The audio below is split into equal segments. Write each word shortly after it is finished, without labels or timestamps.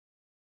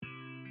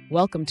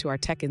Welcome to our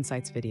Tech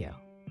Insights video.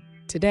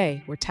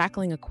 Today, we're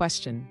tackling a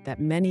question that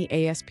many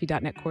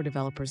ASP.NET Core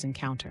developers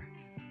encounter.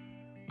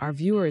 Our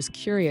viewer is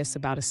curious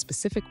about a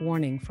specific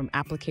warning from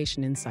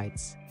Application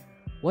Insights.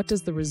 What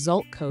does the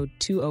result code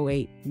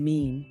 208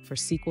 mean for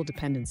SQL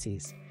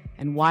dependencies,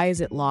 and why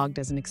is it logged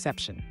as an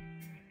exception?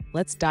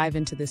 Let's dive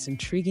into this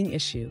intriguing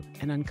issue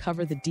and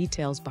uncover the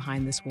details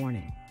behind this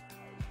warning.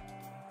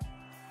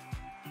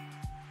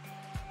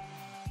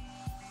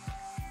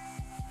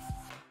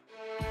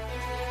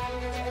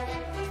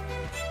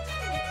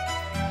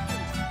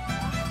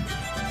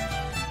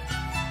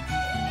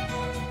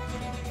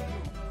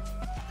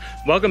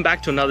 Welcome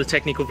back to another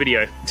technical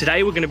video.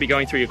 Today we're going to be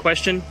going through your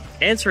question,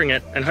 answering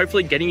it, and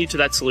hopefully getting you to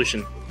that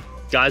solution.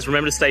 Guys,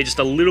 remember to stay just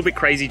a little bit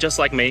crazy just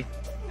like me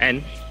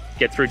and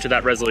get through to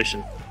that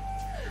resolution.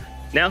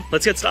 Now,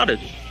 let's get started.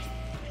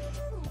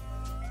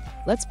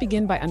 Let's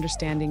begin by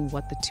understanding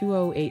what the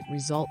 208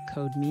 result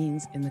code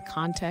means in the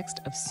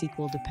context of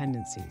SQL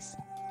dependencies.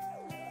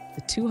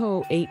 The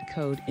 208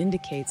 code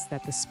indicates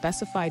that the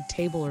specified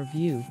table or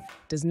view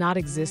does not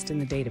exist in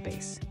the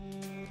database.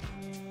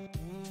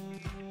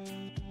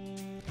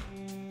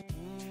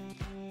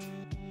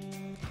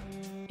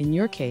 In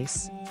your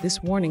case,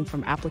 this warning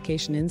from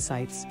Application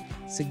Insights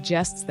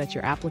suggests that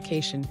your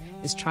application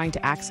is trying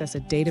to access a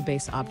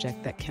database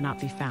object that cannot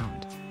be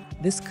found.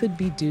 This could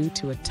be due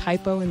to a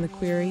typo in the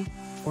query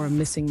or a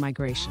missing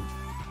migration.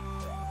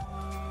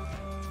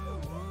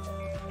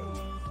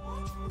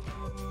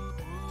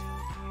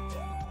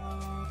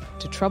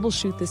 To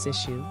troubleshoot this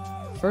issue,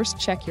 first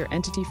check your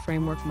Entity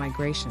Framework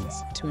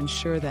migrations to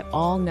ensure that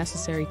all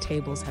necessary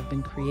tables have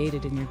been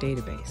created in your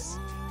database.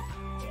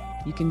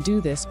 You can do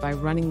this by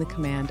running the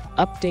command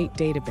update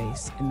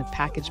database in the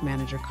Package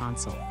Manager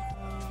console.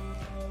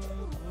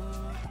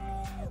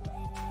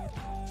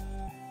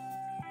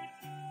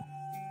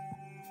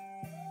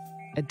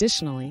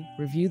 Additionally,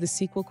 review the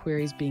SQL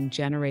queries being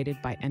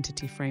generated by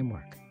Entity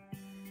Framework.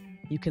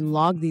 You can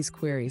log these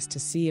queries to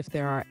see if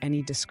there are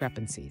any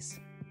discrepancies.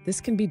 This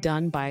can be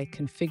done by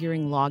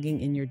configuring logging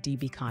in your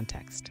DB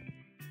context.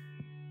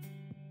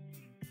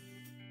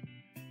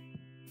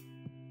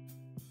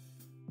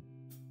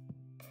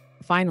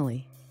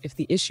 Finally, if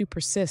the issue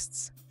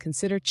persists,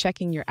 consider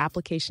checking your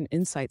Application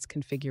Insights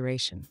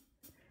configuration.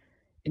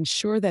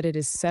 Ensure that it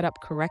is set up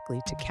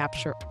correctly to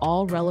capture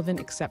all relevant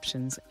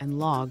exceptions and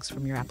logs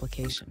from your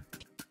application.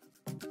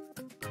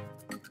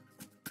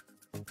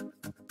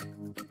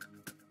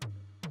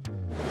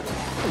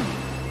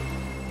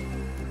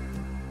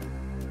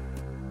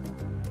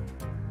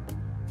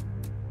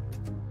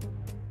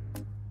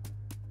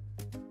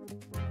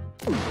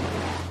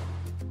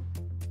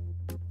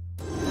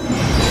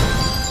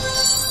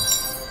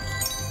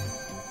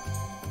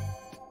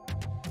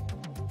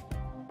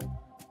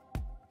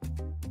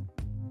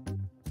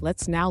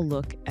 Let's now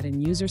look at a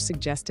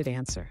user-suggested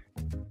answer.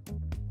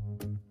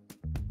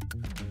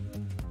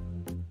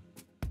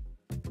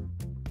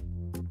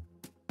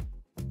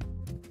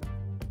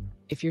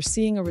 If you're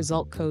seeing a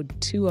result code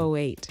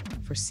 208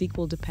 for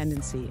SQL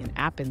dependency in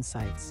App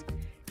Insights,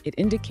 it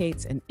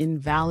indicates an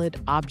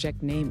invalid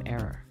object name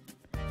error.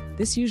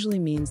 This usually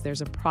means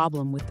there's a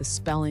problem with the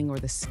spelling or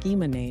the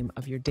schema name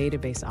of your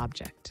database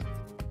object.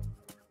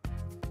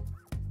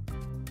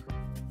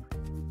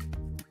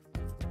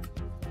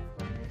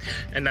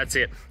 And that's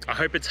it. I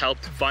hope it's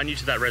helped find you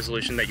to that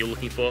resolution that you're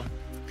looking for.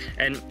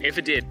 And if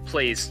it did,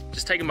 please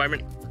just take a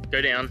moment,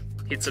 go down,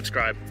 hit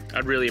subscribe.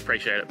 I'd really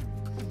appreciate it.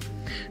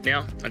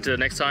 Now, until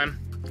next time,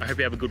 I hope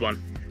you have a good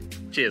one.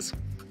 Cheers.